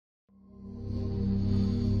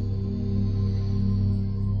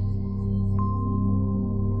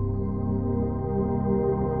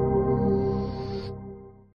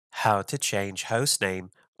how to change hostname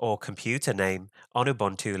or computer name on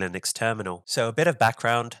Ubuntu Linux terminal. So a bit of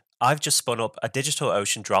background. I've just spun up a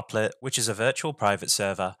DigitalOcean droplet, which is a virtual private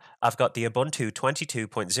server. I've got the Ubuntu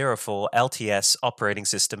 22.04 LTS operating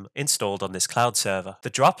system installed on this cloud server.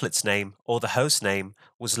 The droplet's name, or the host name,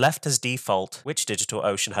 was left as default, which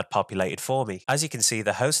DigitalOcean had populated for me. As you can see,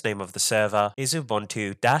 the host name of the server is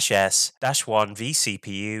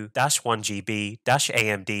Ubuntu-S-1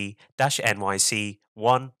 vCPU-1GB-AMD-NYC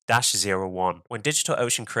 1-01. When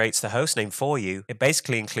DigitalOcean creates the hostname for you, it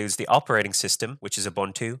basically includes the operating system, which is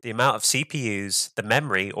Ubuntu, the amount of CPUs, the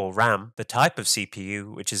memory or RAM, the type of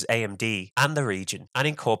CPU, which is AMD, and the region, and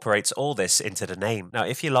incorporates all this into the name. Now,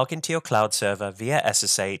 if you log into your cloud server via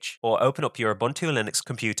SSH or open up your Ubuntu Linux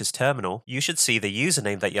computer's terminal, you should see the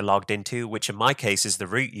username that you're logged into, which in my case is the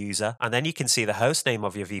root user, and then you can see the hostname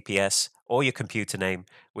of your VPS or your computer name,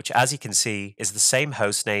 which as you can see is the same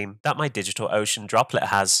host name that my DigitalOcean droplet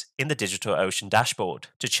has in the DigitalOcean dashboard.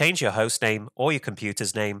 To change your host name or your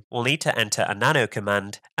computer's name, we'll need to enter a nano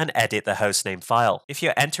command and edit the hostname file. If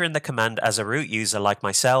you're entering the command as a root user like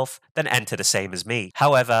myself, then enter the same as me.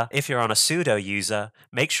 However, if you're on a sudo user,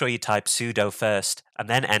 make sure you type sudo first and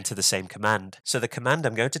then enter the same command. So the command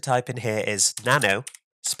I'm going to type in here is nano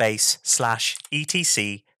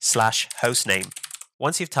 /etc/hostname.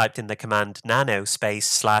 Once you've typed in the command nano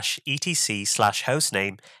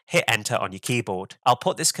 /etc/hostname, hit enter on your keyboard. I'll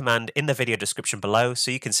put this command in the video description below so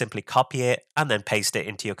you can simply copy it and then paste it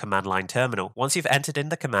into your command line terminal. Once you've entered in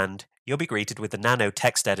the command, you'll be greeted with the nano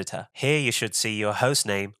text editor. Here you should see your host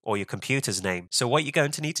name or your computer's name. So what you're going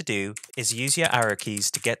to need to do is use your arrow keys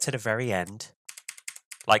to get to the very end,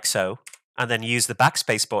 like so, and then use the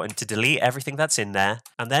backspace button to delete everything that's in there,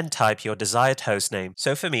 and then type your desired hostname.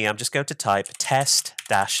 So for me, I'm just going to type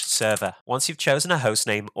test-server. Once you've chosen a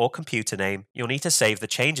hostname or computer name, you'll need to save the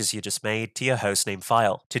changes you just made to your hostname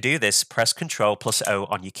file. To do this, press Ctrl+O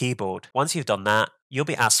on your keyboard. Once you've done that, you'll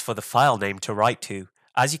be asked for the file name to write to.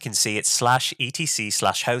 As you can see, it's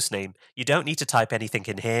 /etc/hostname. You don't need to type anything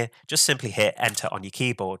in here, just simply hit enter on your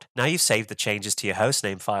keyboard. Now you've saved the changes to your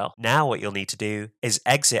hostname file. Now what you'll need to do is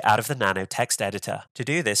exit out of the nano text editor. To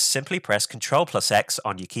do this, simply press Ctrl+X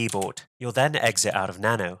on your keyboard. You'll then exit out of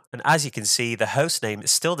nano. And as you can see, the hostname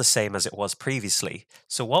is still the same as it was previously.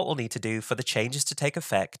 So what we'll need to do for the changes to take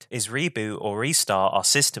effect is reboot or restart our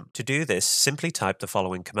system. To do this, simply type the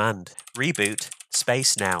following command: reboot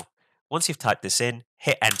space now. Once you've typed this in,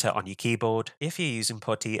 hit enter on your keyboard. If you're using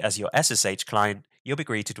PuTTY as your SSH client, you'll be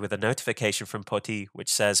greeted with a notification from PuTTY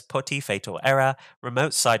which says PuTTY fatal error,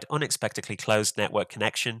 remote site unexpectedly closed network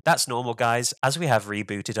connection. That's normal, guys, as we have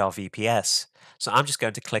rebooted our VPS. So I'm just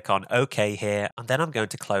going to click on OK here, and then I'm going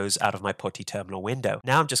to close out of my PuTTY terminal window.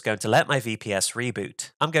 Now I'm just going to let my VPS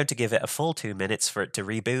reboot. I'm going to give it a full 2 minutes for it to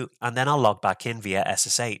reboot, and then I'll log back in via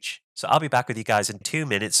SSH. So I'll be back with you guys in 2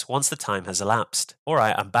 minutes once the time has elapsed.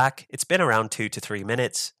 Alright, I'm back. It's been around 2 to 3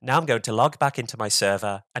 minutes. Now I'm going to log back into my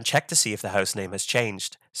server and check to see if the hostname has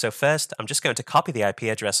changed. So first, I'm just going to copy the IP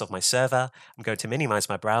address of my server. I'm going to minimize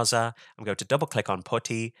my browser. I'm going to double click on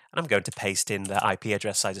PuTTY, and I'm going to paste in the IP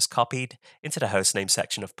address I just copied into the hostname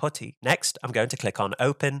section of PuTTY. Next, I'm going to click on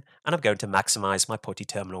open, and I'm going to maximize my PuTTY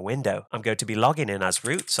terminal window. I'm going to be logging in as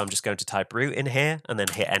root, so I'm just going to type root in here and then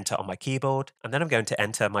hit enter on my keyboard, and then I'm going to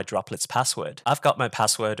enter my droplet's password. I've got my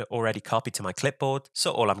password already copied to my clipboard,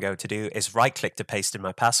 so all I'm going to do is right click to paste in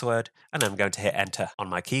my password, and I'm going to hit enter on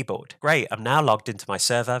my keyboard. Great, I'm now logged into my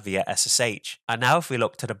server via SSH. And now if we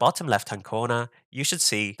look to the bottom left hand corner, you should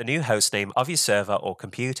see the new hostname of your server or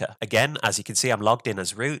computer. Again, as you can see, I'm logged in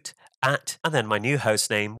as root, and then my new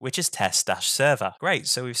hostname, which is test-server. Great,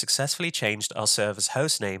 so we've successfully changed our server's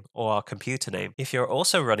hostname or our computer name. If you're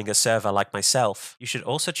also running a server like myself, you should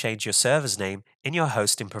also change your server's name in your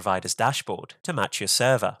hosting provider's dashboard to match your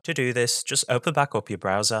server. To do this, just open back up your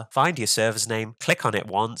browser, find your server's name, click on it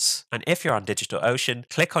once, and if you're on DigitalOcean,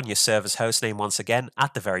 click on your server's hostname once again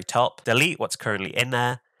at the very top, delete what's currently in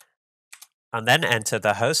there, and then enter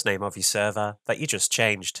the hostname of your server that you just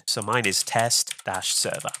changed. So mine is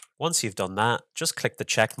test-server. Once you've done that, just click the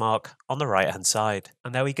check mark on the right hand side.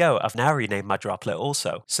 And there we go, I've now renamed my droplet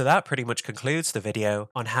also. So that pretty much concludes the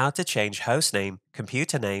video on how to change hostname,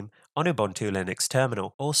 computer name on Ubuntu Linux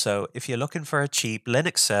terminal. Also, if you're looking for a cheap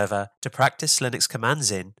Linux server to practice Linux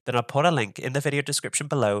commands in, then I'll put a link in the video description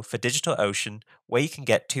below for DigitalOcean where you can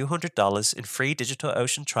get $200 in free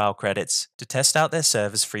DigitalOcean trial credits to test out their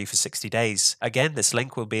servers free for 60 days. Again, this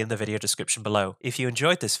link will be in the video description below. If you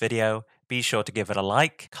enjoyed this video, be sure to give it a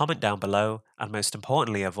like, comment down below, and most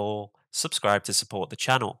importantly of all, subscribe to support the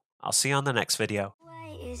channel. I'll see you on the next video.